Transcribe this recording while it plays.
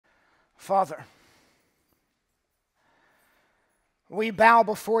Father, we bow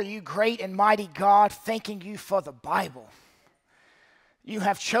before you, great and mighty God, thanking you for the Bible. You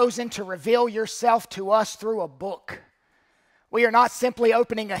have chosen to reveal yourself to us through a book. We are not simply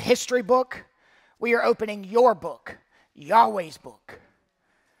opening a history book. We are opening your book, Yahweh's book.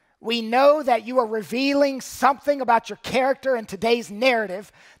 We know that you are revealing something about your character in today's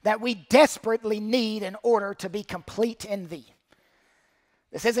narrative that we desperately need in order to be complete in thee.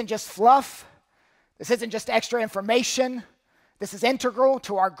 This isn't just fluff. This isn't just extra information. This is integral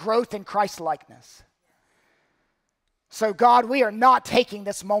to our growth in Christ-likeness. So God, we are not taking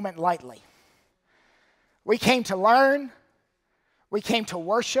this moment lightly. We came to learn. We came to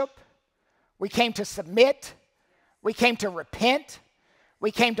worship. We came to submit. We came to repent.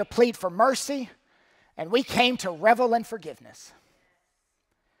 We came to plead for mercy. And we came to revel in forgiveness.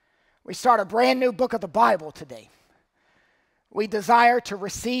 We start a brand new book of the Bible today. We desire to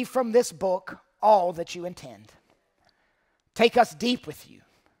receive from this book all that you intend. Take us deep with you.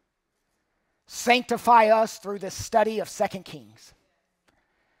 Sanctify us through this study of 2 Kings.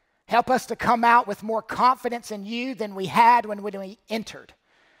 Help us to come out with more confidence in you than we had when we entered.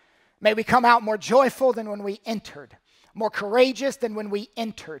 May we come out more joyful than when we entered, more courageous than when we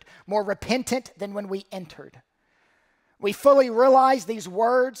entered, more repentant than when we entered. We fully realize these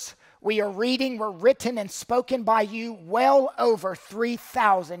words we are reading were written and spoken by you well over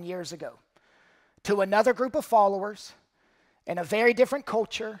 3,000 years ago to another group of followers in a very different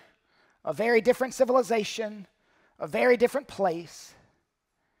culture, a very different civilization, a very different place.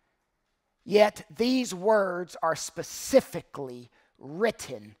 Yet these words are specifically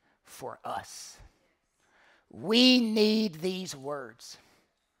written for us. We need these words.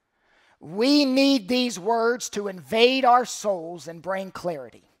 We need these words to invade our souls and bring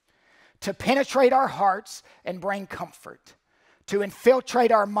clarity, to penetrate our hearts and bring comfort, to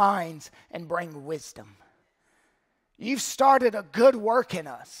infiltrate our minds and bring wisdom. You've started a good work in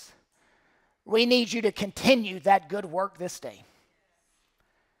us. We need you to continue that good work this day.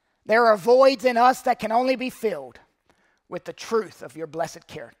 There are voids in us that can only be filled with the truth of your blessed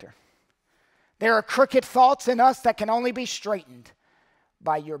character. There are crooked thoughts in us that can only be straightened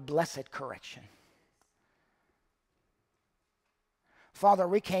by your blessed correction. Father,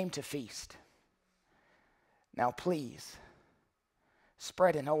 we came to feast. Now please,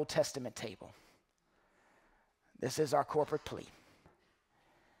 spread an Old Testament table. This is our corporate plea.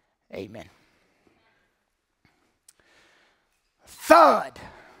 Amen. Thud.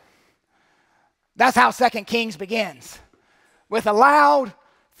 That's how 2 Kings begins. With a loud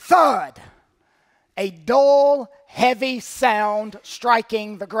thud. A dull, heavy sound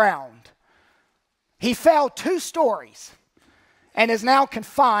striking the ground. He fell 2 stories and is now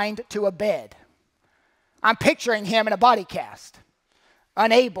confined to a bed. I'm picturing him in a body cast,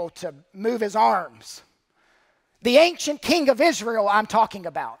 unable to move his arms. The ancient king of Israel I'm talking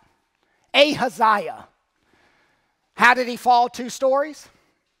about, Ahaziah. How did he fall 2 stories?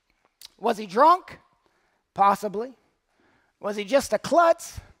 Was he drunk? Possibly. Was he just a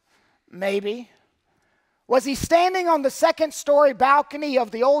klutz? Maybe. Was he standing on the 2nd-story balcony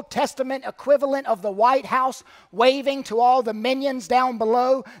of the Old Testament equivalent of the White House, waving to all the minions down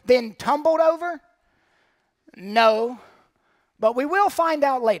below, then tumbled over? No, but we will find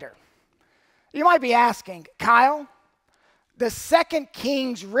out later. You might be asking, Kyle, does 2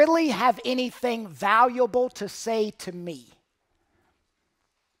 Kings really have anything valuable to say to me?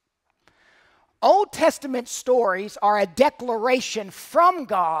 Old Testament stories are a declaration from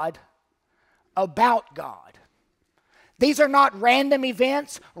God about God. These are not random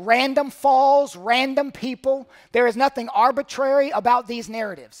events, random falls, random people. There is nothing arbitrary about these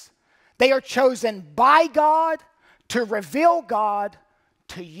narratives. They are chosen by God to reveal God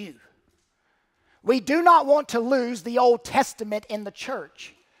to you. We do not want to lose the Old Testament in the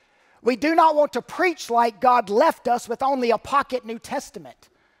church. We do not want to preach like God left us with only a pocket New Testament.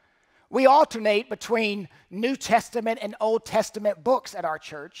 We alternate between New Testament and Old Testament books at our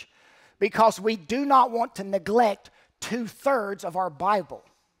church because we do not want to neglect 2/3 of our Bible,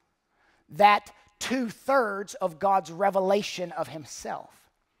 that 2/3 of God's revelation of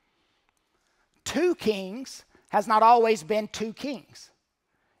himself. 2 Kings has not always been 2 kings.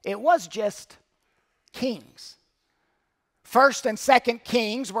 It was just kings. 1st and 2nd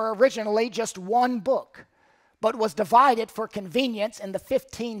Kings were originally just one book, but was divided for convenience in the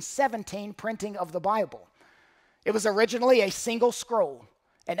 1517 printing of the Bible. It was originally a single scroll,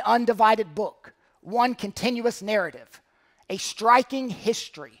 an undivided book, one continuous narrative, a striking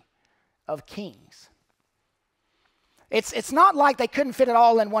history of kings. It's not like they couldn't fit it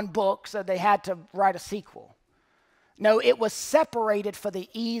all in one book, so they had to write a sequel. No, it was separated for the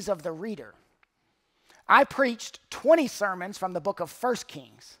ease of the reader. I preached 20 sermons from the book of 1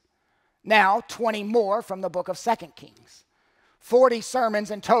 Kings. Now 20 more from the book of 2 Kings. 40 sermons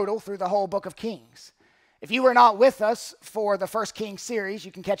in total through the whole book of Kings. If you were not with us for the 1 Kings series,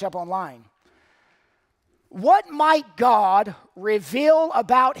 you can catch up online. What might God reveal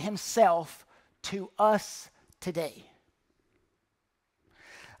about himself to us today?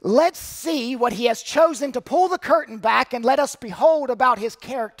 Let's see what he has chosen to pull the curtain back and let us behold about his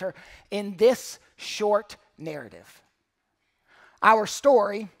character in this short narrative. Our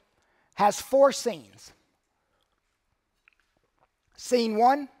story has 4 scenes. Scene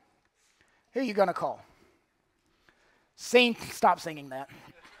 1, who are you going to call? Stop singing that.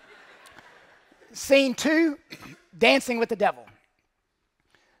 Scene 2, dancing with the devil.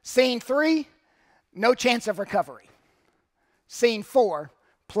 Scene 3, no chance of recovery. Scene 4,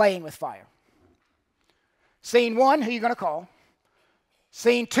 playing with fire. Scene 1, who are you going to call?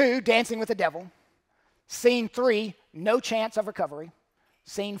 Scene 2, dancing with the devil. Scene 3, no chance of recovery.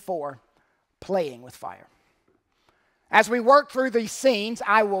 Scene 4, playing with fire. As we work through these scenes,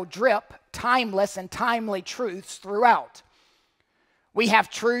 I will drip timeless and timely truths throughout. We have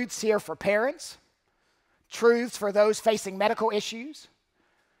truths here for parents, truths for those facing medical issues,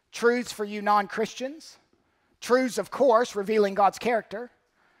 truths for you non-Christians, truths, of course, revealing God's character,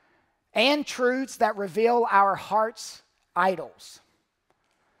 and truths that reveal our heart's idols.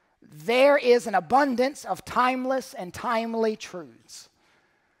 There is an abundance of timeless and timely truths.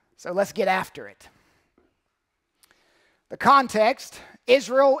 So let's get after it. The context,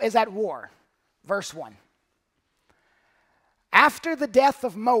 Israel is at war. Verse 1. After the death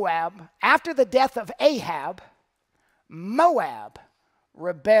of Ahab, Moab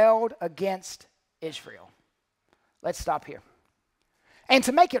rebelled against Israel. Let's stop here. And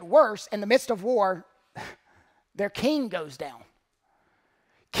to make it worse, in the midst of war, their king goes down.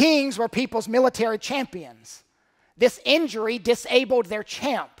 Kings were people's military champions. This injury disabled their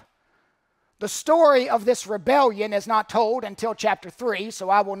champ. The story of this rebellion is not told until chapter 3, so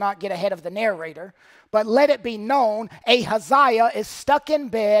I will not get ahead of the narrator. But let it be known, Ahaziah is stuck in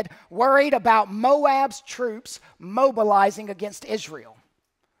bed, worried about Moab's troops mobilizing against Israel.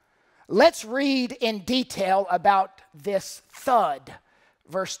 Let's read in detail about this Thud,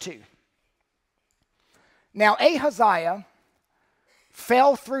 verse 2. Now Ahaziah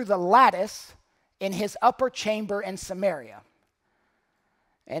fell through the lattice in his upper chamber in Samaria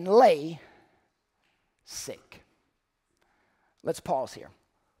and lay sick. Let's pause here.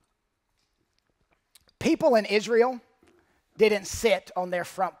 People in Israel didn't sit on their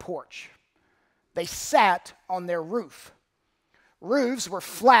front porch. They sat on their roof. Roofs were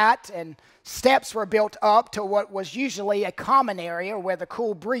flat and steps were built up to what was usually a common area where the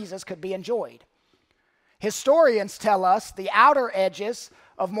cool breezes could be enjoyed. Historians tell us the outer edges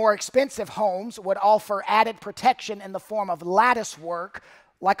of more expensive homes would offer added protection in the form of lattice work,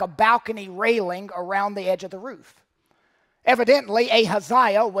 like a balcony railing around the edge of the roof. Evidently,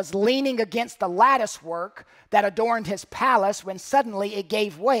 Ahaziah was leaning against the lattice work that adorned his palace when suddenly it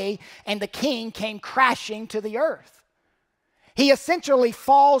gave way and the king came crashing to the earth. He essentially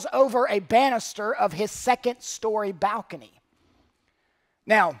falls over a banister of his second-story balcony.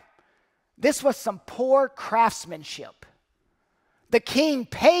 Now, this was some poor craftsmanship. The king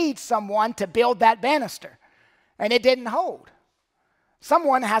paid someone to build that banister, and it didn't hold.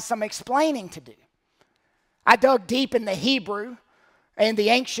 Someone has some explaining to do. I dug deep in the Hebrew and the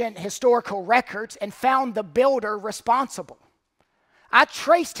ancient historical records and found the builder responsible. I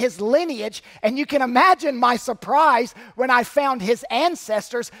traced his lineage, and you can imagine my surprise when I found his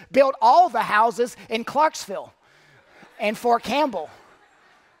ancestors built all the houses in Clarksville and Fort Campbell.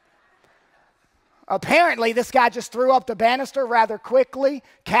 Apparently, this guy just threw up the banister rather quickly,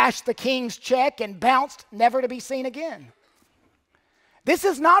 cashed the king's check, and bounced, never to be seen again. This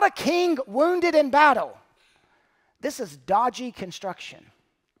is not a king wounded in battle. This is dodgy construction.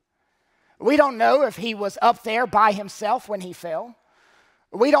 We don't know if he was up there by himself when he fell.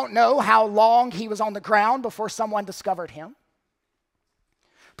 We don't know how long he was on the ground before someone discovered him.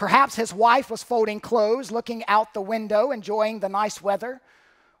 Perhaps his wife was folding clothes, looking out the window, enjoying the nice weather,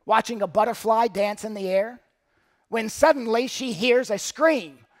 watching a butterfly dance in the air, when suddenly she hears a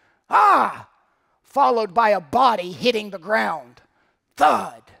scream, "Ah!" followed by a body hitting the ground.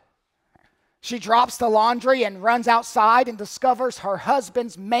 Thud. She drops the laundry and runs outside and discovers her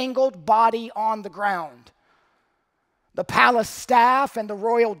husband's mangled body on the ground. The palace staff and the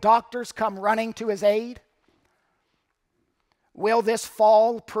royal doctors come running to his aid. Will this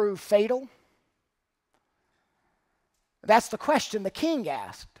fall prove fatal? That's the question the king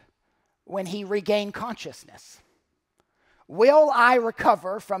asked when he regained consciousness. will I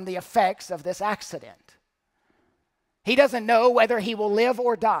recover from the effects of this accident? He doesn't know whether he will live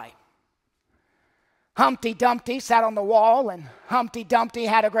or die. Humpty Dumpty sat on the wall, and Humpty Dumpty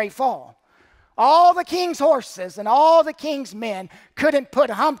had a great fall. All the king's horses and all the king's men couldn't put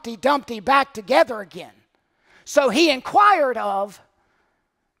Humpty Dumpty back together again. So he inquired of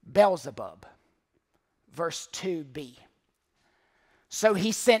Beelzebub. Verse 2b. So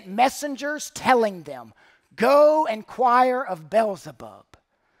he sent messengers telling them, go inquire of Beelzebub,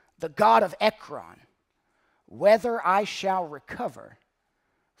 the god of Ekron, whether I shall recover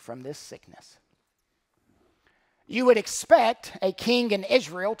from this sickness. You would expect a king in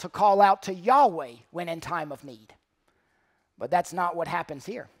Israel to call out to Yahweh when in time of need. But that's not what happens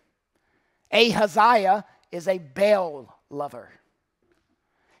here. Ahaziah is a Baal lover.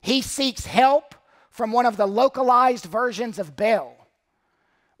 He seeks help from one of the localized versions of Baal,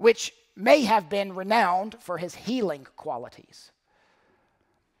 which may have been renowned for his healing qualities.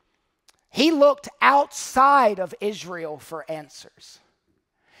 He looked outside of Israel for answers.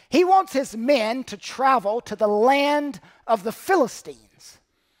 He wants his men to travel to the land of the Philistines.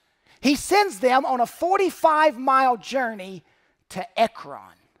 He sends them on a 45-mile journey to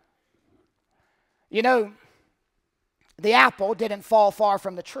Ekron. You know, the apple didn't fall far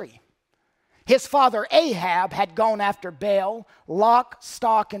from the tree. His father Ahab had gone after Baal, lock,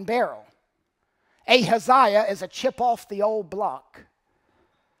 stock, and barrel. Ahaziah is a chip off the old block.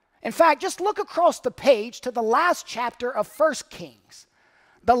 In fact, just look across the page to the last chapter of 1 Kings.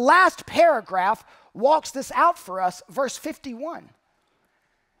 The last paragraph walks this out for us, verse 51.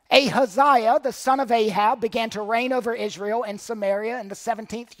 Ahaziah, the son of Ahab, began to reign over Israel and Samaria in the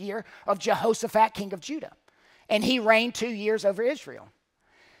 17th year of Jehoshaphat, king of Judah. And he reigned 2 years over Israel.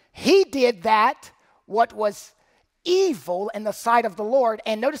 He did that, what was evil in the sight of the Lord,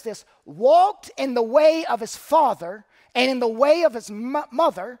 and notice this, walked in the way of his father, and in the way of his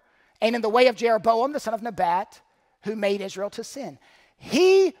mother, and in the way of Jeroboam, the son of Nebat, who made Israel to sin.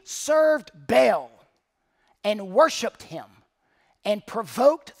 He served Baal and worshiped him and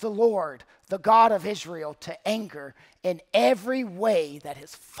provoked the Lord, the God of Israel, to anger in every way that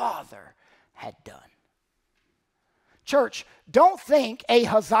his father had done. Church, don't think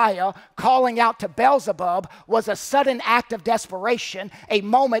Ahaziah calling out to Beelzebub was a sudden act of desperation, a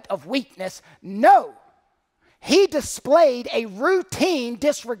moment of weakness. No, he displayed a routine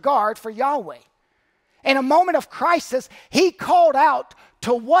disregard for Yahweh. In a moment of crisis, he called out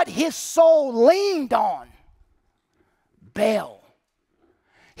to what his soul leaned on, Baal.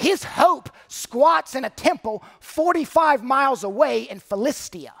 His hope squats in a temple 45 miles away in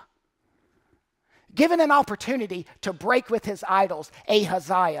Philistia. Given an opportunity to break with his idols,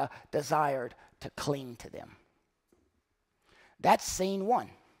 Ahaziah desired to cling to them. That's scene one.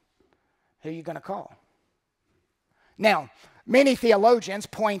 Who are you going to call? Now, many theologians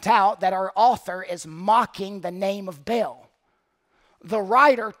point out that our author is mocking the name of Baal. The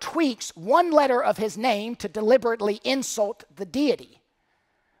writer tweaks one letter of his name to deliberately insult the deity.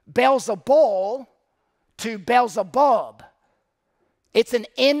 Beelzebul to Beelzebub. It's an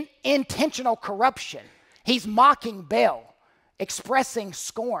intentional corruption. He's mocking Baal, expressing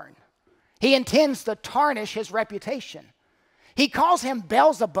scorn. He intends to tarnish his reputation. He calls him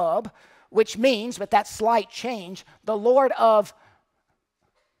Beelzebub, which means, with that slight change, the Lord of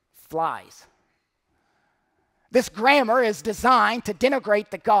flies. This grammar is designed to denigrate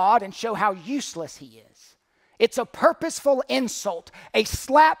the God and show how useless he is. It's a purposeful insult, a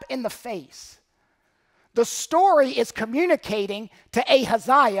slap in the face. The story is communicating to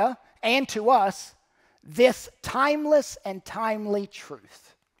Ahaziah and to us this timeless and timely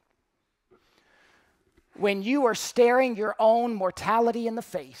truth. When you are staring your own mortality in the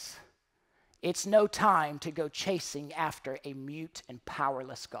face, it's no time to go chasing after a mute and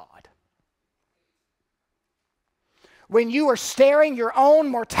powerless God. When you are staring your own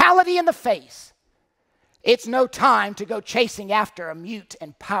mortality in the face, it's no time to go chasing after a mute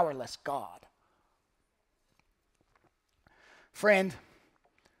and powerless God. Friend,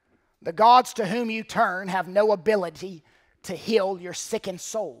 the gods to whom you turn have no ability to heal your sickened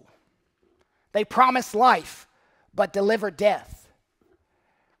soul. They promise life, but deliver death.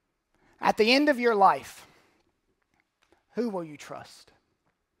 At the end of your life, who will you trust?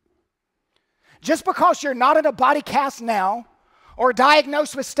 Just because you're not in a body cast now, or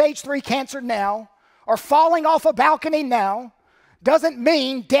diagnosed with stage 3 cancer now, or falling off a balcony now, doesn't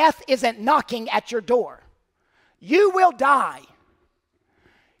mean death isn't knocking at your door. You will die.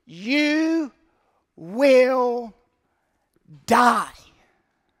 You will die.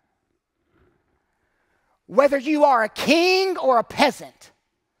 Whether you are a king or a peasant,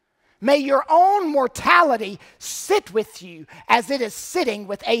 May your own mortality sit with you as it is sitting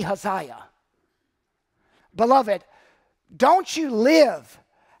with Ahaziah. Beloved, don't you live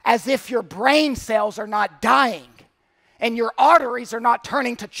as if your brain cells are not dying and your arteries are not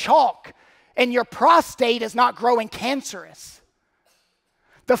turning to chalk and your prostate is not growing cancerous.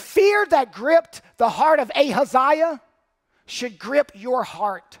 The fear that gripped the heart of Ahaziah should grip your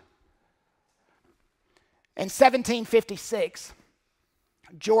heart. In 1756,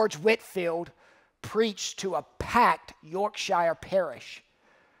 George Whitefield preached to a packed Yorkshire parish.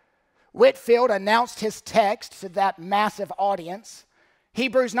 Whitefield announced his text to that massive audience,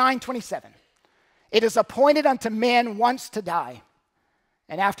 Hebrews 9:27. It is appointed unto men once to die,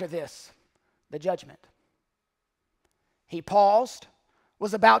 and after this, the judgment. He paused,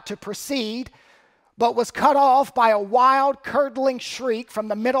 was about to proceed, but was cut off by a wild, curdling shriek from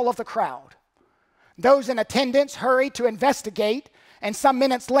the middle of the crowd. Those in attendance hurried to investigate, and some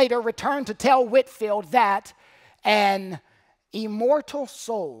minutes later returned to tell Whitefield that an immortal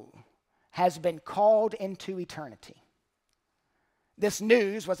soul has been called into eternity. This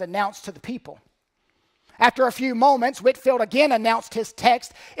news was announced to the people. After a few moments, Whitefield again announced his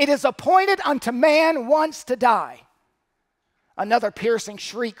text, it is appointed unto man once to die. Another piercing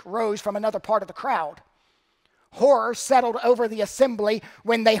shriek rose from another part of the crowd. Horror settled over the assembly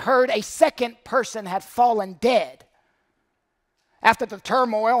when they heard a second person had fallen dead. After the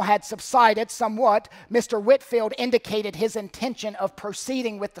turmoil had subsided somewhat, Mr. Whitefield indicated his intention of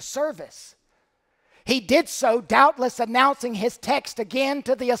proceeding with the service. He did so, doubtless announcing his text again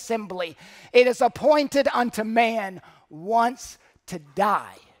to the assembly. It is appointed unto man once to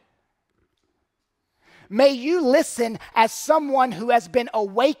die. May you listen as someone who has been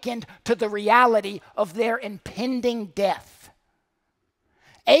awakened to the reality of their impending death.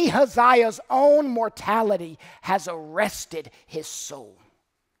 Ahaziah's own mortality has arrested his soul.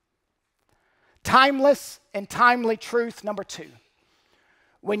 Timeless and timely truth number 2.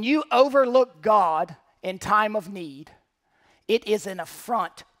 When you overlook God in time of need, it is an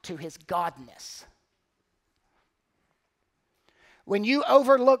affront to his godness. When you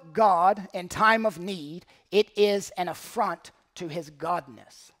overlook God in time of need, it is an affront to his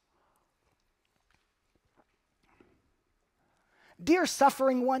godness. Dear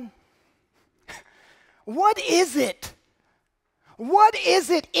suffering one, what is it? What is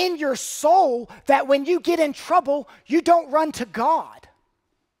it in your soul that when you get in trouble, you don't run to God?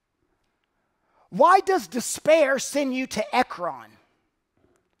 Why does despair send you to Ekron?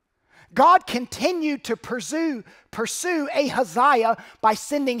 God continued to pursue Ahaziah by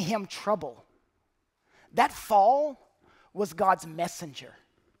sending him trouble. That fall was God's messenger.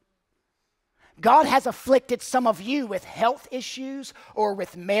 God has afflicted some of you with health issues or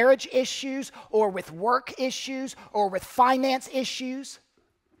with marriage issues or with work issues or with finance issues.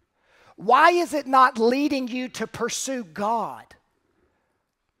 Why is it not leading you to pursue God?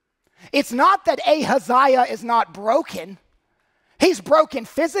 It's not that Ahaziah is not broken. He's broken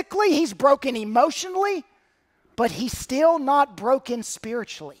physically, he's broken emotionally, but he's still not broken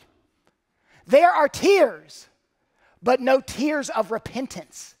spiritually. There are tears, but no tears of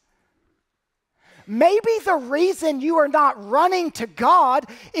repentance. Maybe the reason you are not running to God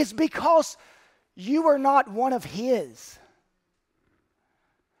is because you are not one of his.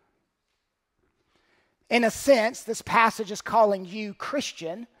 In a sense, this passage is calling you,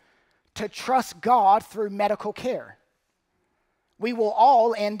 Christian, to trust God through medical care. We will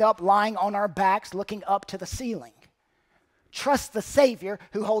all end up lying on our backs looking up to the ceiling. Trust the Savior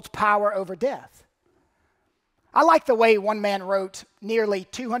who holds power over death. I like the way one man wrote nearly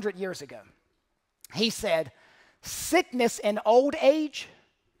 200 years ago. He said, sickness in old age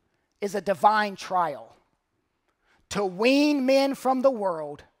is a divine trial to wean men from the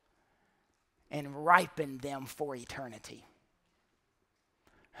world and ripen them for eternity.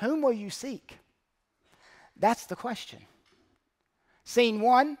 Whom will you seek? That's the question. Scene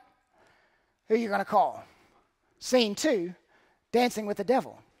 1, who are you going to call? Scene 2, dancing with the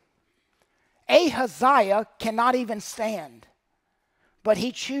devil. Ahaziah cannot even stand, but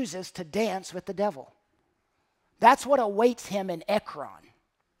he chooses to dance with the devil. That's what awaits him in Ekron.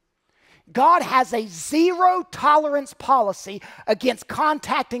 God has a zero tolerance policy against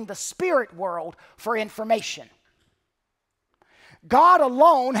contacting the spirit world for information. God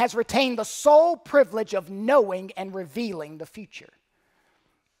alone has retained the sole privilege of knowing and revealing the future.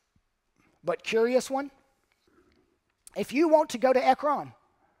 But curious one, if you want to go to Ekron,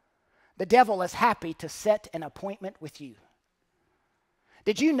 the devil is happy to set an appointment with you.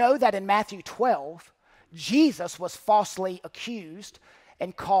 Did you know that in Matthew 12, Jesus was falsely accused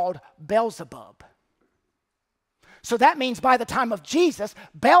and called Beelzebub? So that means by the time of Jesus,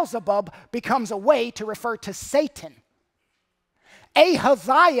 Beelzebub becomes a way to refer to Satan.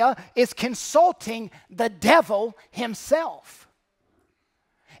 Ahaziah is consulting the devil himself.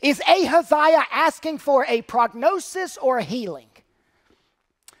 Is Ahaziah asking for a prognosis or a healing?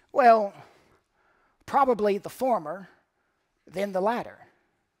 Well, probably the former, then the latter.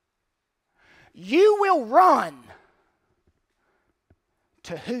 You will run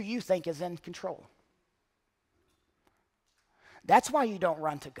to who you think is in control. That's why you don't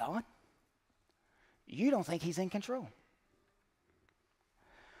run to God. You don't think he's in control.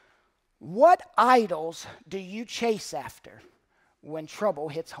 What idols do you chase after when trouble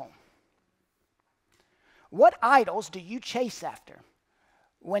hits home? What idols do you chase after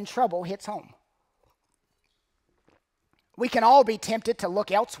when trouble hits home? We can all be tempted to look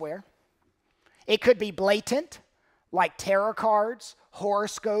elsewhere. It could be blatant, like tarot cards,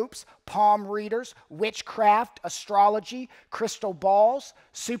 horoscopes, palm readers, witchcraft, astrology, crystal balls,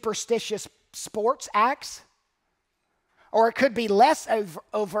 superstitious sports acts. Or it could be less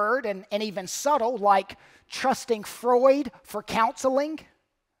overt and even subtle, like trusting Freud for counseling,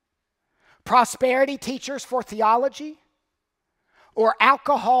 prosperity teachers for theology, or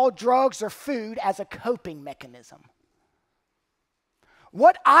alcohol, drugs, or food as a coping mechanism.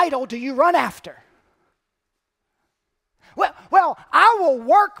 What idol do you run after? Well, I will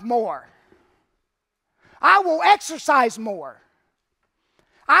work more. I will exercise more.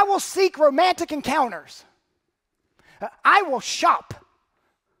 I will seek romantic encounters. I will shop.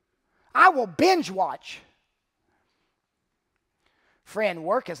 I will binge watch. Friend,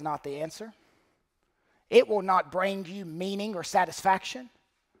 work is not the answer. It will not bring you meaning or satisfaction.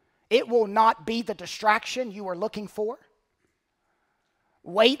 It will not be the distraction you are looking for.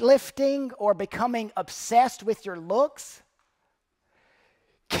 Weightlifting or becoming obsessed with your looks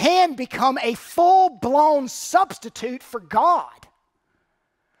can become a full-blown substitute for God.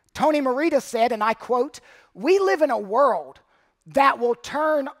 Tony Merida said, and I quote, "We live in a world that will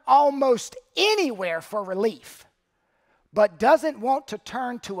turn almost anywhere for relief, but doesn't want to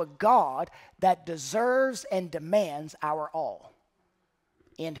turn to a God that deserves and demands our all."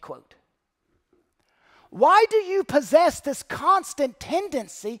 End quote. Why do you possess this constant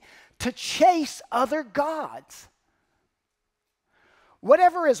tendency to chase other gods?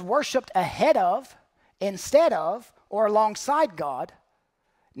 Whatever is worshiped ahead of, instead of, or alongside God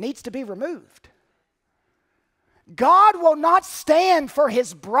needs to be removed. God will not stand for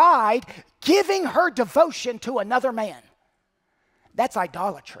his bride giving her devotion to another man. That's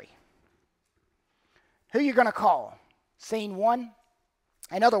idolatry. Who are you going to call? Scene one?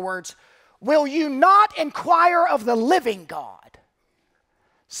 In other words, will you not inquire of the living God?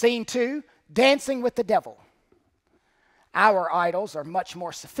 Scene two, dancing with the devil. Our idols are much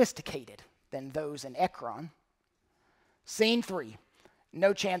more sophisticated than those in Ekron. Scene three,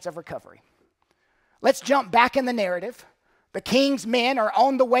 no chance of recovery. Let's jump back in the narrative. The king's men are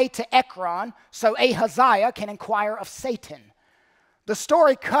on the way to Ekron so Ahaziah can inquire of Satan. The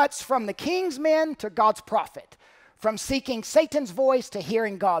story cuts from the king's men to God's prophet, from seeking Satan's voice to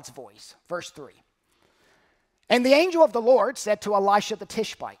hearing God's voice. Verse 3. And the angel of the Lord said to Elisha the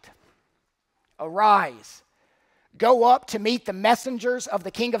Tishbite, "Arise, go up to meet the messengers of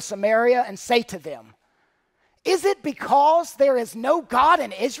the king of Samaria and say to them, is it because there is no God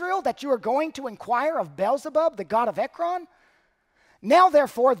in Israel that you are going to inquire of Beelzebub, the god of Ekron? Now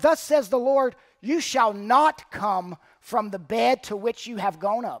therefore, thus says the Lord, you shall not come from the bed to which you have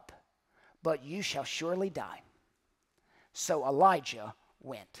gone up, but you shall surely die." So Elijah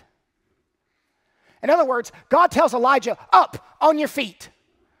went. In other words, God tells Elijah, up on your feet.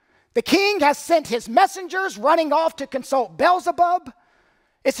 The king has sent his messengers running off to consult Beelzebub.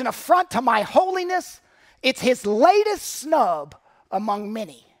 It's an affront to my holiness. It's his latest snub among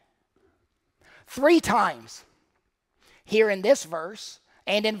many. 3 times here in this verse,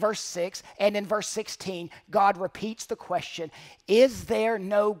 and in verse 6, and in verse 16, God repeats the question, is there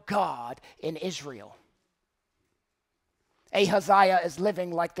no God in Israel? Ahaziah is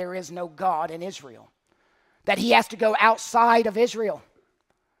living like there is no God in Israel, that he has to go outside of Israel.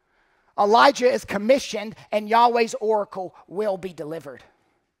 Elijah is commissioned, and Yahweh's oracle will be delivered.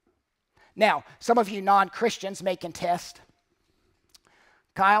 Now, some of you non-Christians may contest.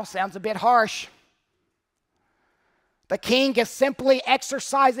 Kyle, sounds a bit harsh. The king is simply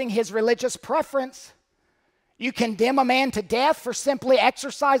exercising his religious preference. You condemn a man to death for simply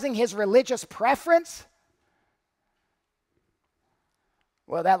exercising his religious preference?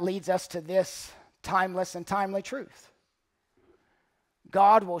 Well, that leads us to this timeless and timely truth.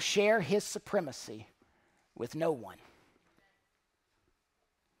 God will share his supremacy with no one.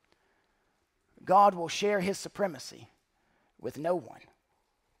 God will share his supremacy with no one.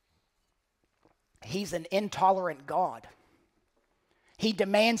 He's an intolerant God. He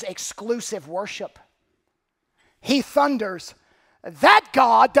demands exclusive worship. He thunders, that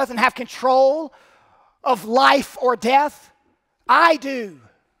God doesn't have control of life or death. I do.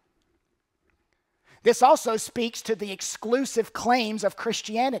 This also speaks to the exclusive claims of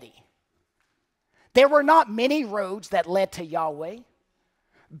Christianity. There were not many roads that led to Yahweh.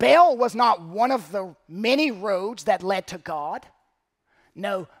 Baal was not one of the many roads that led to God.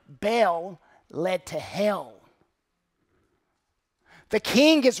 No, Baal led to hell. The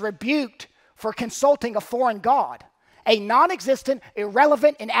king is rebuked for consulting a foreign god, a non-existent,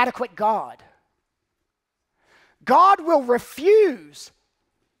 irrelevant, inadequate god. God will refuse,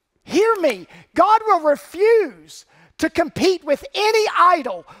 hear me, God will refuse to compete with any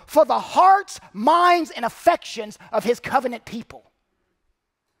idol for the hearts, minds, and affections of his covenant people.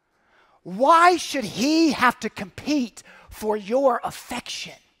 Why should he have to compete for your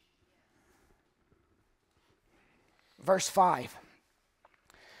affection? Verse 5.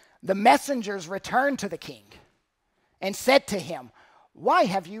 The messengers returned to the king and said to him, why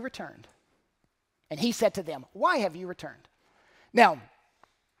have you returned? And he said to them, why have you returned? Now,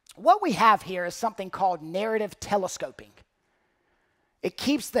 what we have here is something called narrative telescoping. It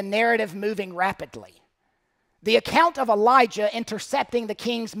keeps the narrative moving rapidly. The account of Elijah intercepting the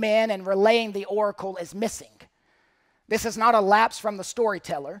king's men and relaying the oracle is missing. This is not a lapse from the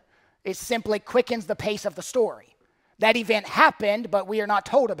storyteller. It simply quickens the pace of the story. That event happened, but we are not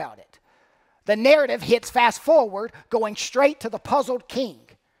told about it. The narrative hits fast forward, going straight to the puzzled king.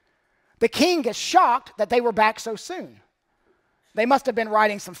 The king is shocked that they were back so soon. They must have been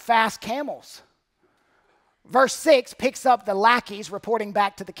riding some fast camels. Verse 6 picks up the lackeys reporting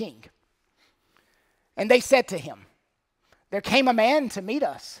back to the king. And they said to him, there came a man to meet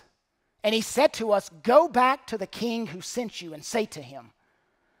us, and he said to us, go back to the king who sent you and say to him,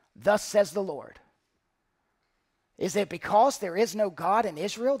 thus says the Lord. Is it because there is no God in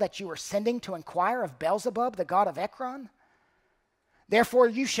Israel that you are sending to inquire of Beelzebub, the god of Ekron? Therefore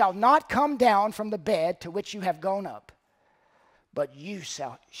you shall not come down from the bed to which you have gone up, but you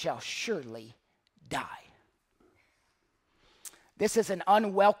shall surely die. This is an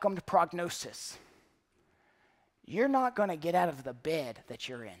unwelcomed prognosis. You're not going to get out of the bed that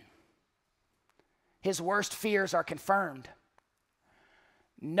you're in. His worst fears are confirmed.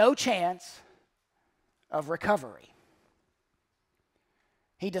 No chance of recovery.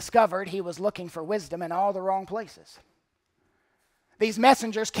 He discovered he was looking for wisdom in all the wrong places. These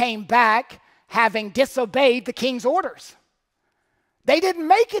messengers came back having disobeyed the king's orders. They didn't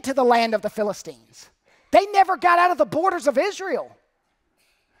make it to the land of the Philistines. They never got out of the borders of Israel.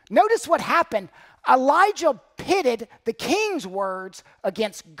 Notice what happened. Elijah pitted the king's words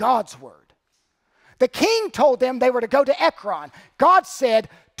against God's word. The king told them they were to go to Ekron. God said,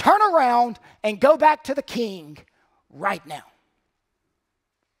 turn around and go back to the king right now.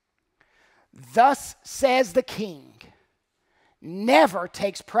 Thus says the king, never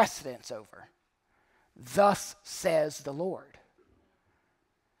takes precedence over. Thus says the Lord.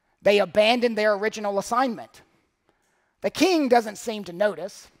 They abandoned their original assignment. The king doesn't seem to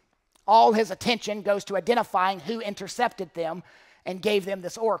notice. All his attention goes to identifying who intercepted them and gave them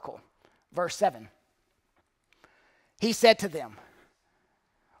this oracle. Verse 7. He said to them,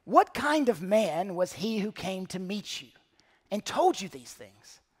 what kind of man was he who came to meet you and told you these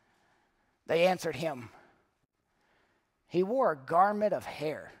things? They answered him, he wore a garment of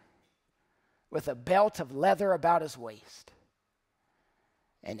hair with a belt of leather about his waist.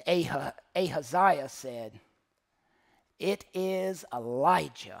 And Ahaziah said, it is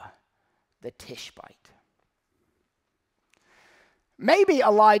Elijah the Tishbite. Maybe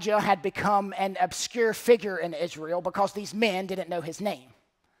Elijah had become an obscure figure in Israel because these men didn't know his name.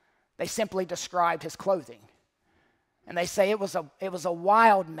 They simply described his clothing. And they say it was a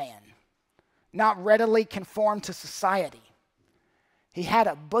wild man, not readily conformed to society. He had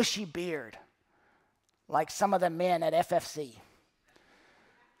a bushy beard, like some of the men at FFC.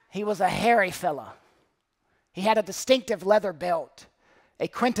 He was a hairy fella. He had a distinctive leather belt, a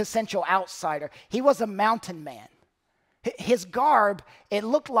quintessential outsider. He was a mountain man. His garb, it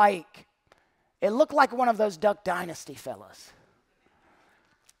looked like one of those Duck Dynasty fellas.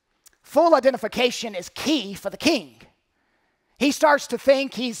 Full identification is key for the king. He starts to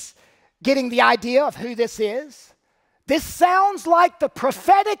think he's getting the idea of who this is. This sounds like the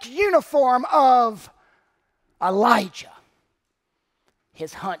prophetic uniform of Elijah.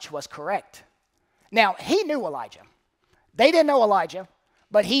 His hunch was correct. Now, he knew Elijah. They didn't know Elijah,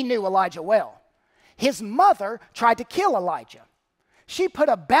 but he knew Elijah well. His mother tried to kill Elijah. She put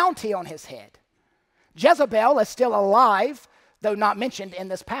a bounty on his head. Jezebel is still alive, though not mentioned in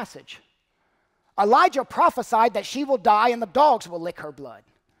this passage. Elijah prophesied that she will die and the dogs will lick her blood.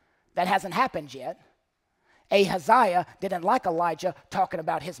 That hasn't happened yet. Ahaziah didn't like Elijah talking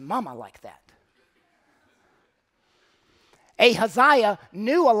about his mama like that. Ahaziah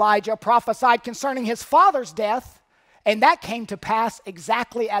knew Elijah prophesied concerning his father's death, and that came to pass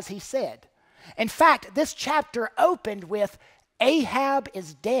exactly as he said. In fact, this chapter opened with Ahab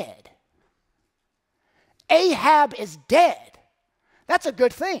is dead. Ahab is dead. That's a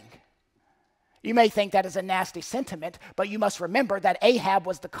good thing. You may think that is a nasty sentiment, but you must remember that Ahab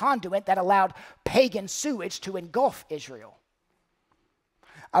was the conduit that allowed pagan sewage to engulf Israel.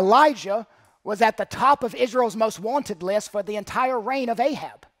 Elijah was at the top of Israel's most wanted list for the entire reign of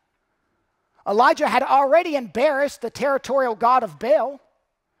Ahab. Elijah had already embarrassed the territorial god of Baal.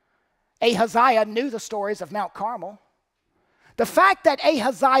 Ahaziah knew the stories of Mount Carmel. The fact that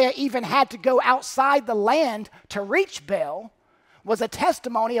Ahaziah even had to go outside the land to reach Baal was a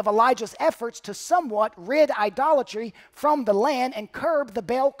testimony of Elijah's efforts to somewhat rid idolatry from the land and curb the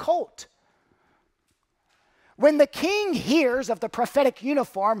Baal cult. When the king hears of the prophetic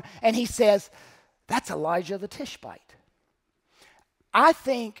uniform and he says, "That's Elijah the Tishbite," I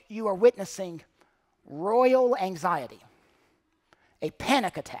think you are witnessing royal anxiety, a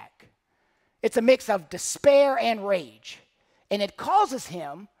panic attack. It's a mix of despair and rage. And it causes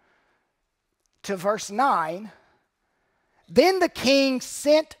him to verse 9, "Then the king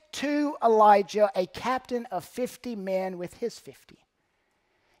sent to Elijah a captain of 50 men with his 50.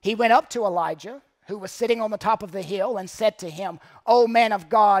 He went up to Elijah, who was sitting on the top of the hill, and said to him, 'O man of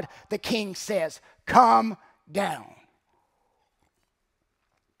God,' the king says, 'come down.'"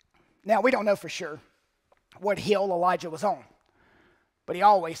 Now, we don't know for sure what hill Elijah was on, but he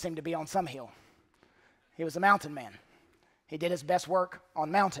always seemed to be on some hill. He was a mountain man. He did his best work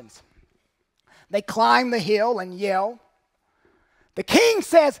on mountains. They climb the hill and yell. The king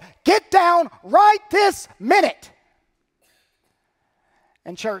says, "Get down right this minute."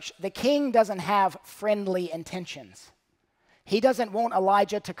 And church, the king doesn't have friendly intentions. He doesn't want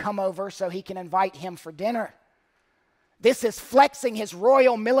Elijah to come over so he can invite him for dinner. This is flexing his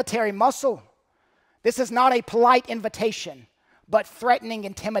royal military muscle. This is not a polite invitation, but threatening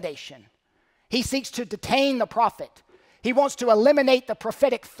intimidation. He seeks to detain the prophet. He wants to eliminate the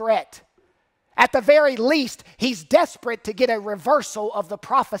prophetic threat. At the very least, he's desperate to get a reversal of the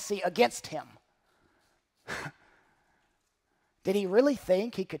prophecy against him. Did he really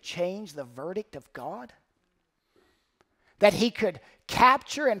think he could change the verdict of God? That he could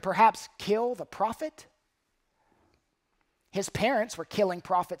capture and perhaps kill the prophet? His parents were killing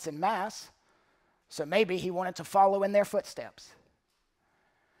prophets en masse, so maybe he wanted to follow in their footsteps.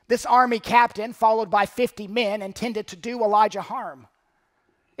 This army captain, followed by 50 men, intended to do Elijah harm.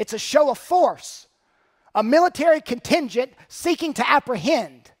 It's a show of force, a military contingent seeking to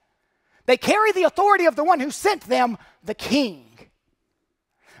apprehend. They carry the authority of the one who sent them, the king.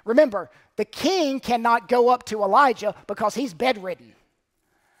 Remember, the king cannot go up to Elijah because he's bedridden.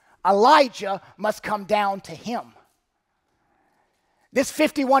 Elijah must come down to him. This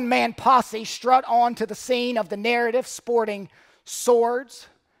 51-man posse strut on to the scene of the narrative sporting swords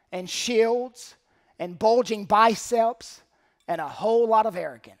and shields and bulging biceps and a whole lot of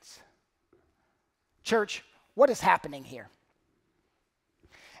arrogance. Church, what is happening here?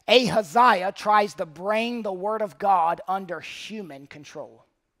 Ahaziah tries to bring the word of God under human control,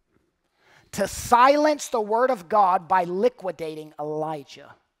 to silence the word of God by liquidating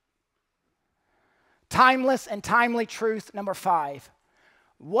Elijah. Timeless and timely truth number 5.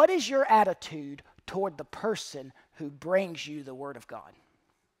 What is your attitude toward the person who brings you the word of God?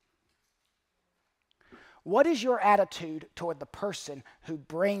 What is your attitude toward the person who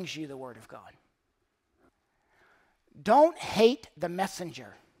brings you the word of God? Don't hate the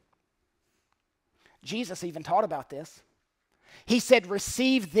messenger. Jesus even taught about this. He said,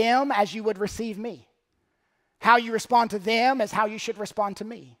 "Receive them as you would receive me." How you respond to them is how you should respond to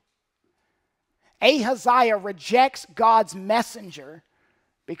me. Ahaziah rejects God's messenger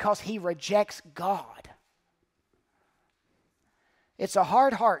because he rejects God. It's a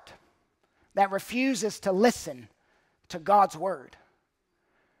hard heart that refuses to listen to God's word.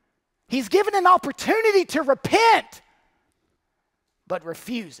 He's given an opportunity to repent, but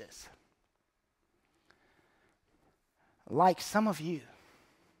refuses. Like some of you,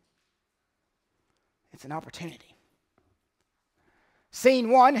 it's an opportunity. Scene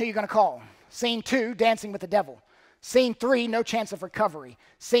 1, who are you going to call? Scene 2, dancing with the devil. Scene 3, no chance of recovery.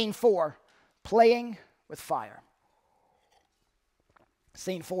 Scene 4, playing with fire.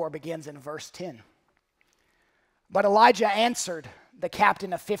 Scene 4 begins in verse 10. But Elijah answered the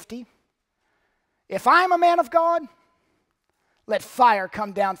captain of 50, if I am a man of God, let fire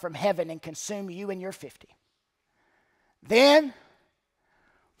come down from heaven and consume you and your 50. Then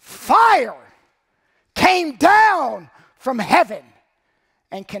fire came down from heaven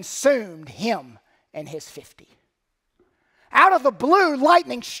and consumed him and his 50. Out of the blue,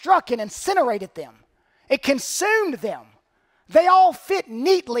 lightning struck and incinerated them. It consumed them. They all fit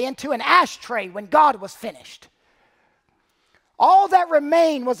neatly into an ashtray when God was finished. All that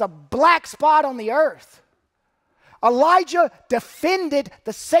remained was a black spot on the earth. Elijah defended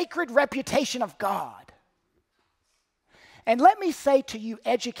the sacred reputation of God. And let me say to you,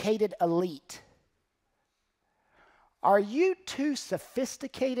 educated elite, are you too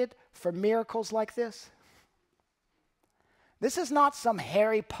sophisticated for miracles like this? This is not some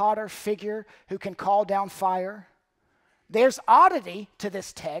Harry Potter figure who can call down fire. There's oddity to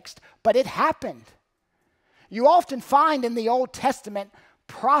this text, but it happened. You often find in the Old Testament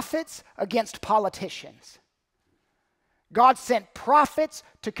prophets against politicians. God sent prophets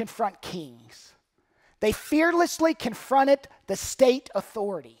to confront kings. They fearlessly confronted the state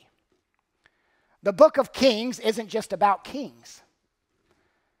authority. The book of Kings isn't just about kings.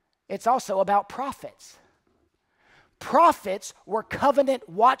 It's also about prophets. Prophets were covenant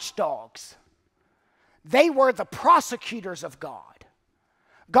watchdogs. They were the prosecutors of God.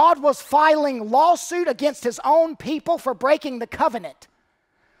 God was filing lawsuit against his own people for breaking the covenant.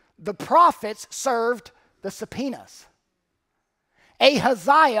 The prophets served the subpoenas.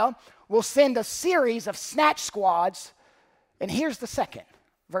 Ahaziah will send a series of snatch squads, and here's the second,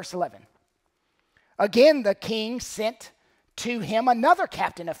 verse 11. Again, the king sent to him another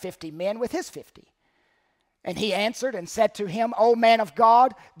captain of 50 men with his 50. And he answered and said to him, O man of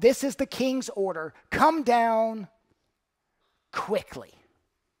God, this is the king's order. Come down quickly.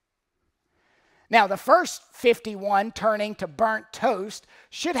 Now, the first 51 turning to burnt toast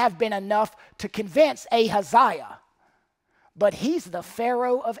should have been enough to convince Ahaziah. But he's the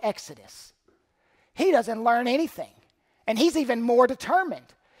Pharaoh of Exodus. He doesn't learn anything. And he's even more determined.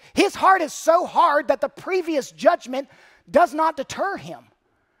 His heart is so hard that the previous judgment does not deter him.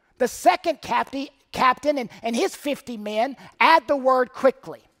 The second captain and his 50 men add the word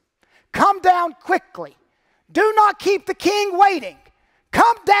quickly. Come down quickly. Do not keep the king waiting.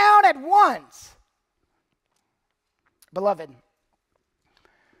 Come down at once. Beloved,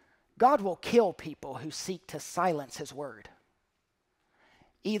 God will kill people who seek to silence his word,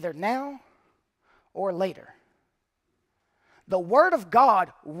 either now or later. The word of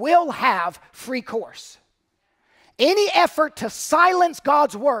God will have free course. Any effort to silence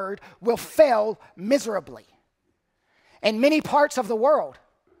God's word will fail miserably. In many parts of the world,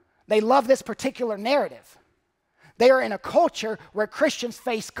 they love this particular narrative. They are in a culture where Christians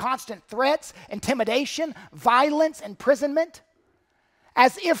face constant threats, intimidation, violence, imprisonment,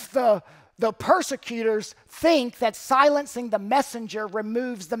 as if the persecutors think that silencing the messenger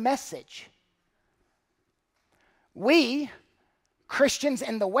removes the message. We, Christians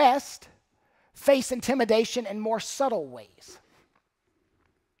in the West, face intimidation in more subtle ways.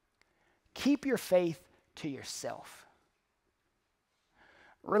 Keep your faith to yourself.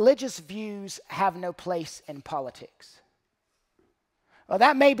 Religious views have no place in politics. Well,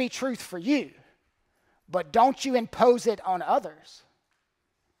 that may be truth for you, but don't you impose it on others.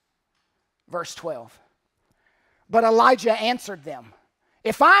 Verse 12. But Elijah answered them,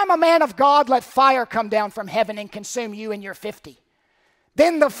 if I am a man of God, let fire come down from heaven and consume you and your 50.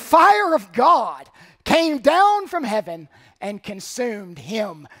 Then the fire of God came down from heaven and consumed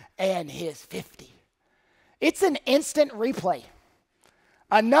him and his 50. It's an instant replay.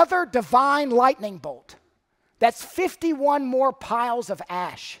 Another divine lightning bolt. That's 51 more piles of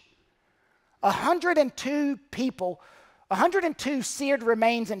ash. 102 people, 102 seared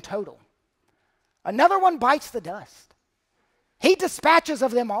remains in total. Another one bites the dust. He dispatches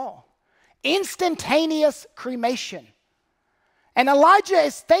of them all. Instantaneous cremation. And Elijah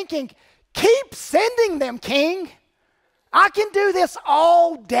is thinking, keep sending them, king. I can do this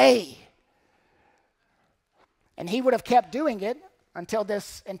all day. And he would have kept doing it until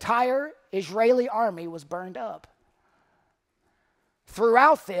this entire Israeli army was burned up.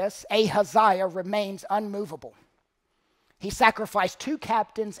 Throughout this, Ahaziah remains unmovable. He sacrificed 2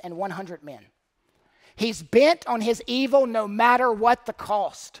 captains and 100 men. He's bent on his evil no matter what the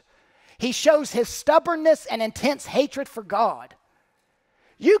cost. He shows his stubbornness and intense hatred for God.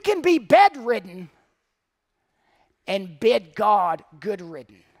 You can be bedridden and bid God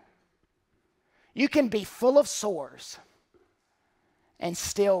good-ridden. You can be full of sores and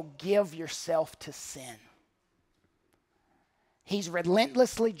still give yourself to sin. He's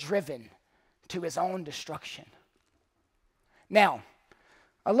relentlessly driven to his own destruction. Now,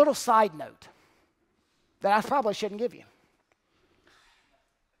 a little side note. that I probably shouldn't give you.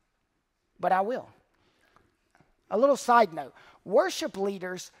 But I will. A little side note. Worship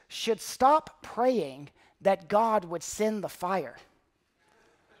leaders should stop praying that God would send the fire.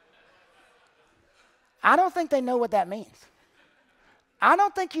 I don't think they know what that means. I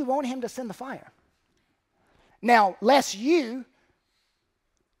don't think you want him to send the fire. Now, lest you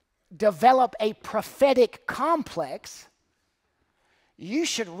develop a prophetic complex, you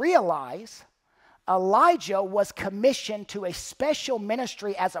should realize Elijah was commissioned to a special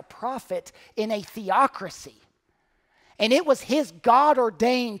ministry as a prophet in a theocracy. And it was his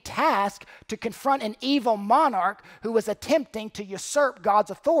God-ordained task to confront an evil monarch who was attempting to usurp God's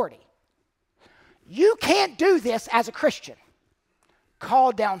authority. You can't do this as a Christian.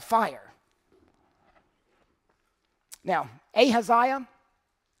 Call down fire. Now, Ahaziah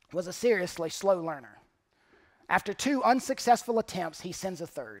was a seriously slow learner. After 2 unsuccessful attempts, he sends a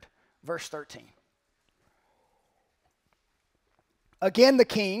third. Verse 13. Again, the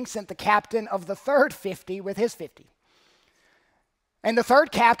king sent the captain of the third 50 with his 50. And the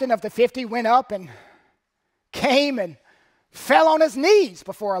third captain of the 50 went up and came and fell on his knees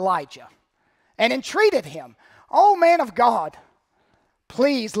before Elijah and entreated him, "O man of God,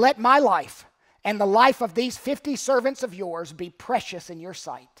 please let my life and the life of these 50 servants of yours be precious in your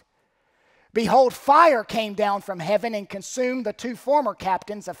sight. Behold, fire came down from heaven and consumed the 2 former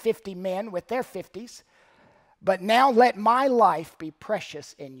captains of 50 men with their 50s. But now let my life be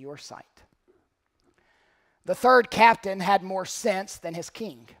precious in your sight." The third captain had more sense than his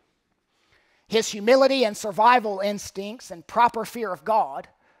king. His humility and survival instincts and proper fear of God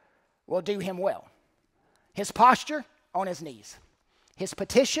will do him well. His posture, on his knees. His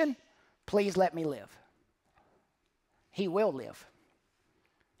petition, "Please let me live." He will live.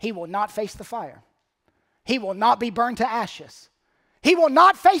 He will not face the fire. He will not be burned to ashes. He will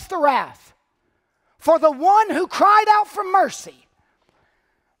not face the wrath. For the one who cried out for mercy,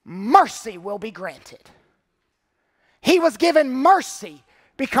 mercy will be granted. He was given mercy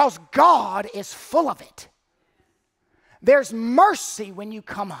because God is full of it. There's mercy when you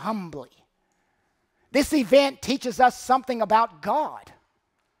come humbly. This event teaches us something about God.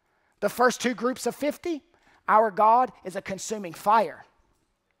 The first 2 groups of 50, our God is a consuming fire.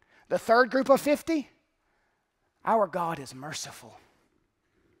 The third group of 50, our God is merciful.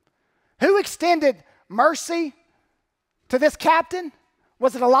 Who extended mercy to this captain?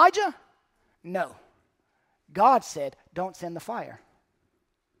 Was it Elijah? No. God said, "Don't send the fire."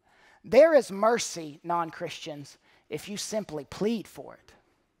 There is mercy, non-Christians, if you simply plead for it.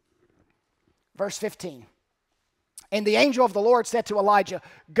 Verse 15. And the angel of the Lord said to Elijah,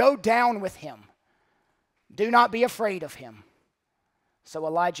 "Go down with him. Do not be afraid of him." So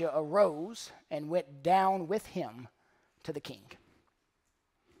Elijah arose and went down with him to the king.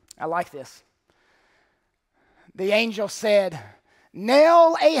 I like this. The angel said,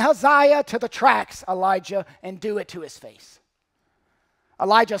 "Nail Ahaziah to the tracks, Elijah, and do it to his face."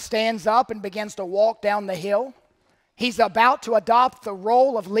 Elijah stands up and begins to walk down the hill. He's about to adopt the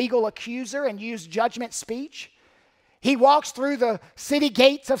role of legal accuser and use judgment speech. He walks through the city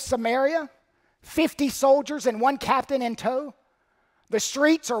gates of Samaria, 50 soldiers and 1 captain in tow. The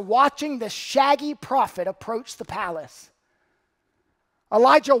streets are watching the shaggy prophet approach the palace.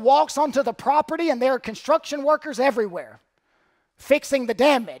 Elijah walks onto the property, and there are construction workers everywhere, fixing the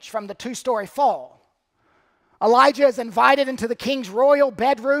damage from the 2-story fall. Elijah is invited into the king's royal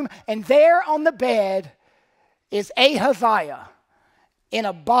bedroom, and there on the bed is Ahaziah in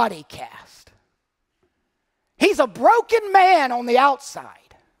a body cast. He's a broken man on the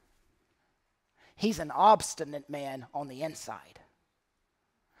outside. He's an obstinate man on the inside.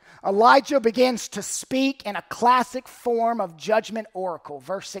 Elijah begins to speak in a classic form of judgment oracle.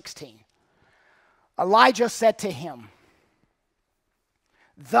 Verse 16. Elijah said to him,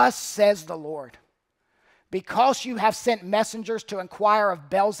 "Thus says the Lord, because you have sent messengers to inquire of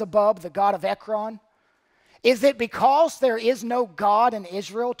Beelzebub, the god of Ekron, is it because there is no God in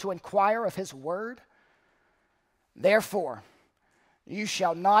Israel to inquire of his word? Therefore, you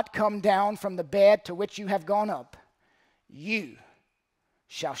shall not come down from the bed to which you have gone up. You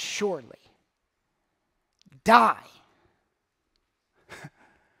shall surely die."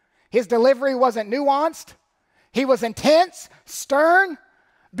 His delivery wasn't nuanced. He was intense, stern.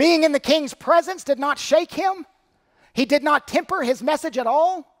 Being in the king's presence did not shake him. He did not temper his message at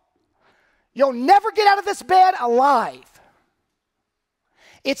all. You'll never get out of this bed alive.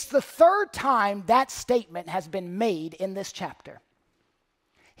 It's the 3rd time that statement has been made in this chapter.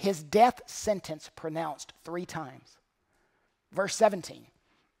 His death sentence pronounced 3 times. Verse 17.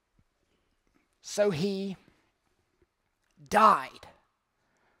 So he died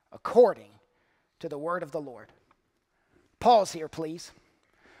according to the word of the Lord. Pause here, please.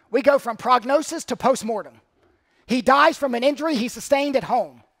 We go from prognosis to postmortem. He dies from an injury he sustained at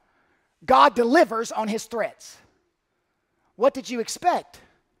home. God delivers on his threats. What did you expect?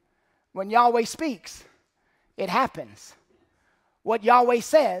 When Yahweh speaks, it happens. What Yahweh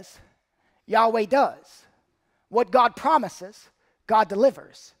says, Yahweh does. What God promises, God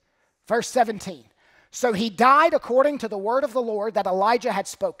delivers. Verse 17. So he died according to the word of the Lord that Elijah had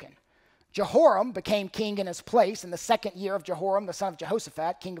spoken. Jehoram became king in his place in the 2nd year of Jehoram, the son of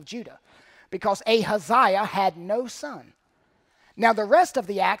Jehoshaphat, king of Judah, because Ahaziah had no son. Now the rest of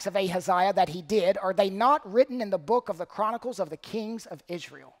the acts of Ahaziah that he did, are they not written in the book of the Chronicles of the kings of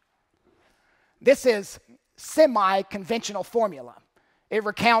Israel? This is semi-conventional formula. It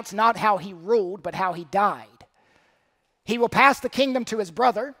recounts not how he ruled, but how he died. He will pass the kingdom to his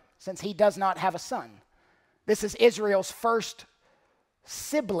brother, since he does not have a son. This is Israel's first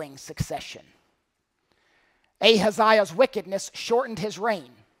sibling succession. Ahaziah's wickedness shortened his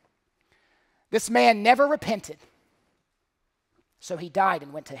reign. This man never repented, so he died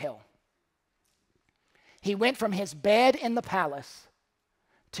and went to hell. He went from his bed in the palace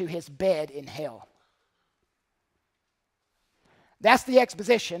to his bed in hell. That's the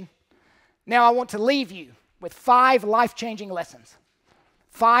exposition. Now I want to leave you with 5 life-changing lessons.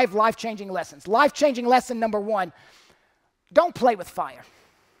 5 life-changing lessons. Life-changing lesson number 1, don't play with fire.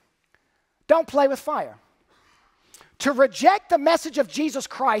 Don't play with fire. To reject the message of Jesus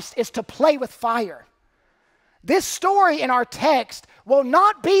Christ is to play with fire. This story in our text will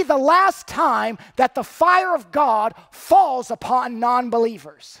not be the last time that the fire of God falls upon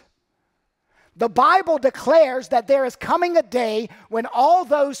non-believers. The Bible declares that there is coming a day when all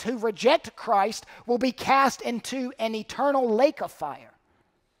those who reject Christ will be cast into an eternal lake of fire.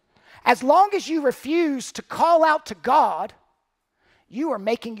 As long as you refuse to call out to God, you are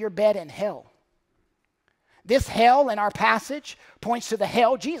making your bed in hell. This hell in our passage points to the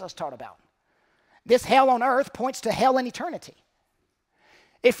hell Jesus taught about. This hell on earth points to hell in eternity.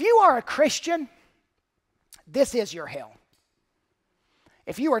 If you are a Christian, this is your hell.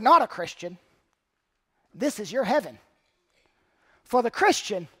 If you are not a Christian, this is your heaven. For the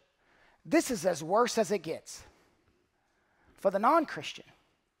Christian, this is as worse as it gets. For the non-Christian,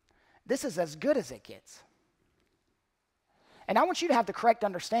 this is as good as it gets. And I want you to have the correct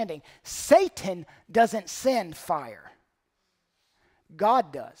understanding. Satan doesn't send fire.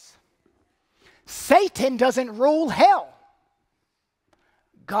 God does. Satan doesn't rule hell.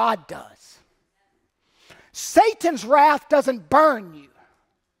 God does. Satan's wrath doesn't burn you.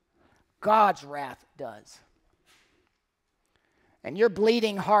 God's wrath does. And your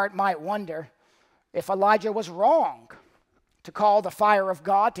bleeding heart might wonder if Elijah was wrong to call the fire of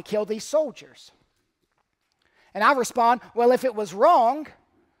God to kill these soldiers. And I respond, well, if it was wrong,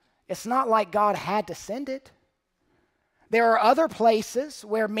 it's not like God had to send it. There are other places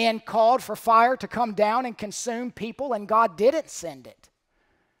where men called for fire to come down and consume people, and God didn't send it.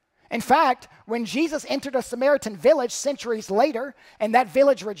 In fact, when Jesus entered a Samaritan village centuries later, and that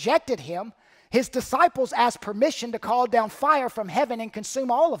village rejected him, his disciples asked permission to call down fire from heaven and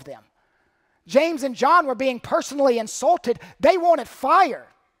consume all of them. James and John were being personally insulted. They wanted fire.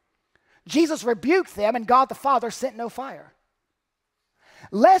 Jesus rebuked them, and God the Father sent no fire.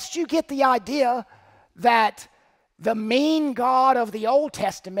 Lest you get the idea that the mean God of the Old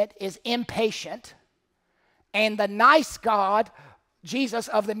Testament is impatient, and the nice God, Jesus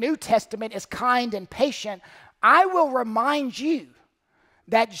of the New Testament, is kind and patient, I will remind you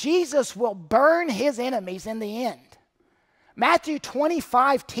that Jesus will burn his enemies in the end. Matthew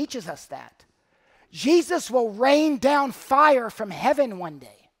 25 teaches us that. Jesus will rain down fire from heaven one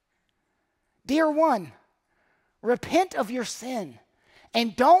day. Dear one, repent of your sin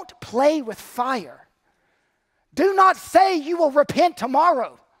and don't play with fire. Do not say you will repent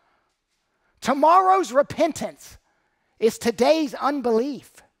tomorrow. Tomorrow's repentance is today's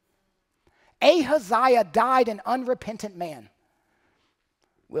unbelief. Ahaziah died an unrepentant man.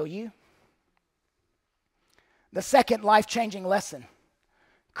 Will you? The second life-changing lesson.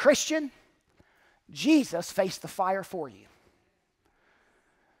 Christian, Jesus faced the fire for you.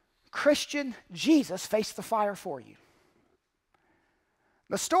 Christian, Jesus faced the fire for you.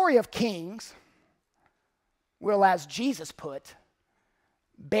 The story of Kings will, as Jesus put,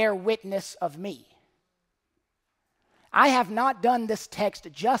 bear witness of me. I have not done this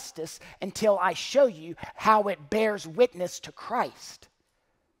text justice until I show you how it bears witness to Christ.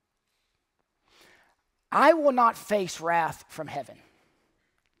 I will not face wrath from heaven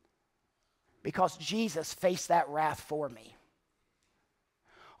because Jesus faced that wrath for me.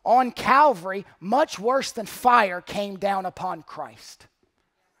 On Calvary, much worse than fire came down upon Christ.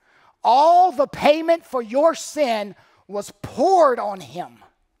 All the payment for your sin was poured on him.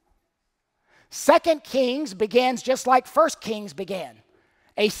 2 Kings begins just like 1 Kings began.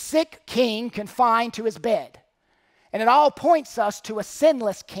 A sick king confined to his bed. And it all points us to a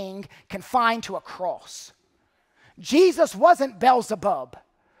sinless king confined to a cross. Jesus wasn't Beelzebub,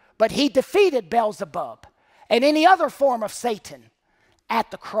 but he defeated Beelzebub and any other form of Satan at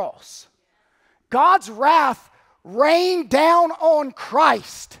the cross. God's wrath rained down on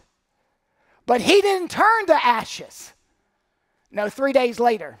Christ, but he didn't turn to ashes. No, 3 days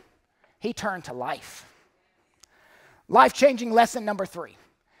later, he turned to life. Life-changing lesson number 3.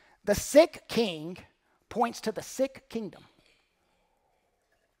 The sick king points to the sick kingdom.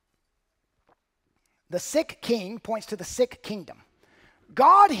 The sick king points to the sick kingdom.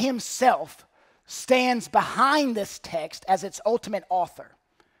 God himself stands behind this text as its ultimate author.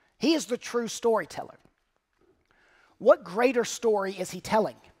 He is the true storyteller. What greater story is he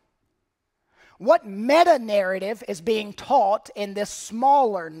telling? What meta-narrative is being taught in this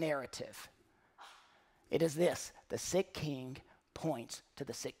smaller narrative? It is this: the sick king points to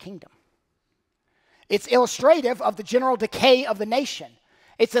the sick kingdom. It's illustrative of the general decay of the nation.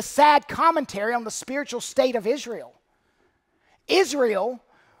 It's a sad commentary on the spiritual state of Israel. Israel,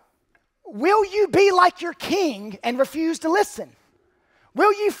 will you be like your king and refuse to listen?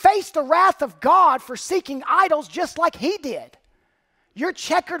 Will you face the wrath of God for seeking idols just like he did? Your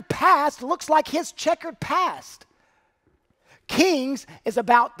checkered past looks like his checkered past. Kings is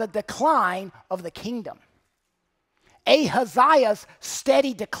about the decline of the kingdom. Ahaziah's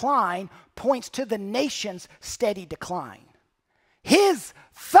steady decline points to the nation's steady decline. His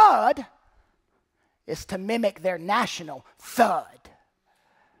thud is to mimic their national thud.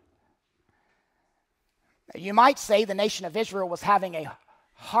 You might say the nation of Israel was having a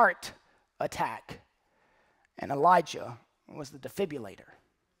heart attack, and Elijah was the defibrillator.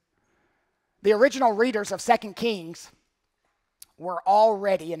 The original readers of 2 Kings were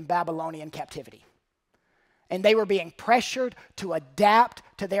already in Babylonian captivity, and they were being pressured to adapt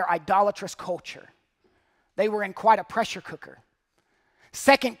to their idolatrous culture. They were in quite a pressure cooker.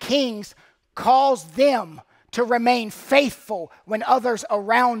 2 Kings calls them to remain faithful when others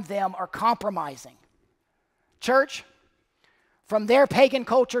around them are compromising. Church, from their pagan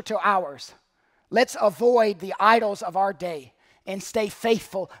culture to ours, let's avoid the idols of our day and stay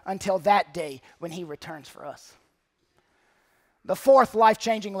faithful until that day when he returns for us. The fourth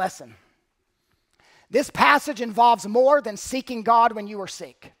life-changing lesson. This passage involves more than seeking God when you are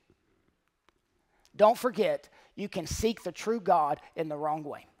sick. Don't forget, you can seek the true God in the wrong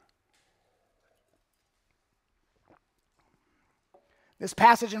way. This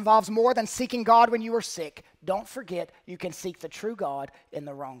passage involves more than seeking God when you are sick. Don't forget, you can seek the true God in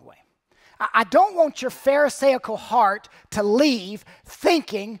the wrong way. I don't want your Pharisaical heart to leave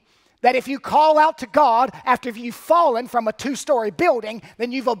thinking that if you call out to God after you've fallen from a 2-story building,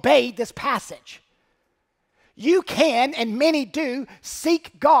 then you've obeyed this passage. You can, and many do,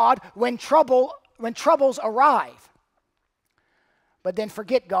 seek God when troubles arrive. But then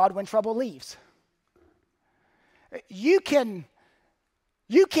forget God when trouble leaves. You can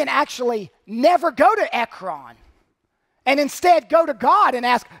actually never go to Ekron and instead go to God and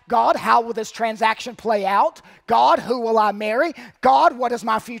ask, God, how will this transaction play out? God, who will I marry? God, what does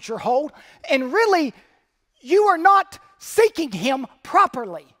my future hold? And really, you are not seeking him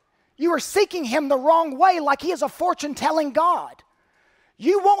properly. You are seeking him the wrong way, like he is a fortune-telling God.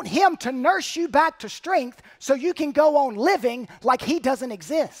 You want him to nurse you back to strength so you can go on living like he doesn't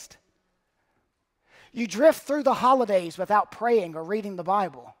exist. You drift through the holidays without praying or reading the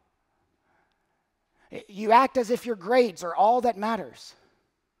Bible. You act as if your grades are all that matters.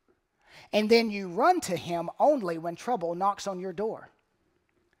 And then you run to him only when trouble knocks on your door.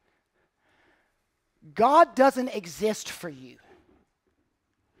 God doesn't exist for you.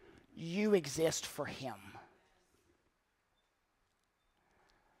 You exist for him.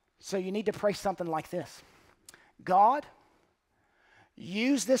 So you need to pray something like this. God,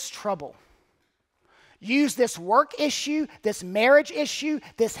 use this trouble. Use this work issue, this marriage issue,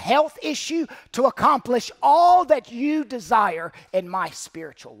 this health issue to accomplish all that you desire in my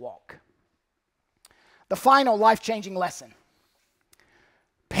spiritual walk. The final life-changing lesson.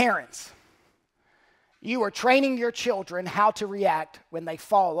 Parents, you are training your children how to react when they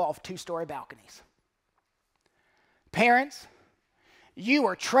fall off 2-story balconies. Parents, you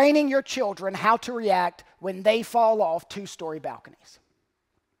are training your children how to react when they fall off 2-story balconies.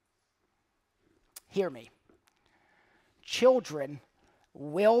 Hear me. Children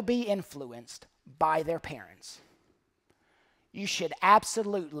will be influenced by their parents. You should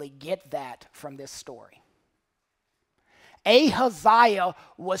absolutely get that from this story. Ahaziah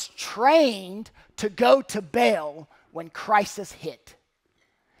was trained to go to Baal when crisis hit.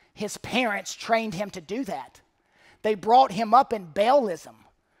 His parents trained him to do that. They brought him up in Baalism.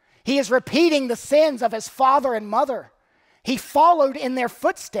 He is repeating the sins of his father and mother. He followed in their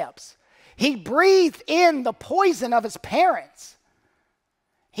footsteps. He breathed in the poison of his parents.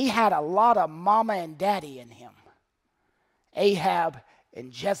 He had a lot of mama and daddy in him. Ahab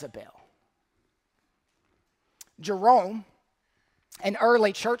and Jezebel. Jerome, an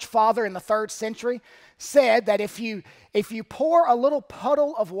early church father in the 3rd century, said that if you pour a little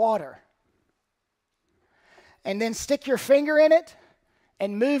puddle of water and then stick your finger in it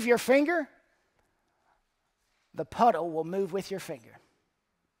and move your finger, the puddle will move with your finger.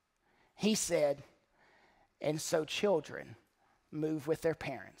 He said, and so children move with their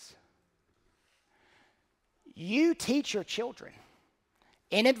parents. You teach your children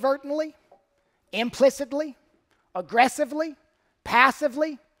inadvertently, implicitly, aggressively,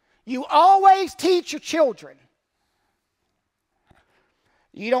 passively. You always teach your children.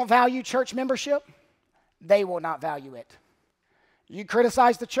 You don't value church membership, they will not value it. You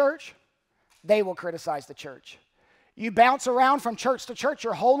criticize the church, they will criticize the church. You bounce around from church to church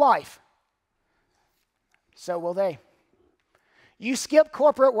your whole life, so will they. You skip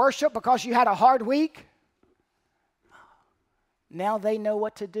corporate worship because you had a hard week, now they know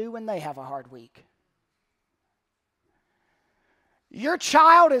what to do when they have a hard week. Your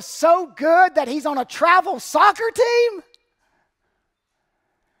child is so good that he's on a travel soccer team,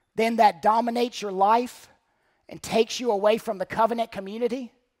 then that dominates your life and takes you away from the covenant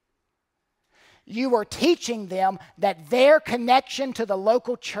community. You are teaching them that their connection to the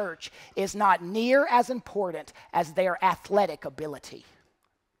local church is not near as important as their athletic ability.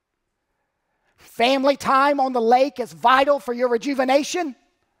 Family time on the lake is vital for your rejuvenation.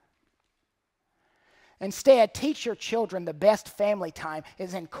 Instead, teach your children the best family time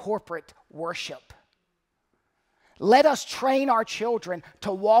is in corporate worship. Let us train our children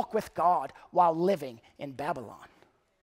to walk with God while living in Babylon.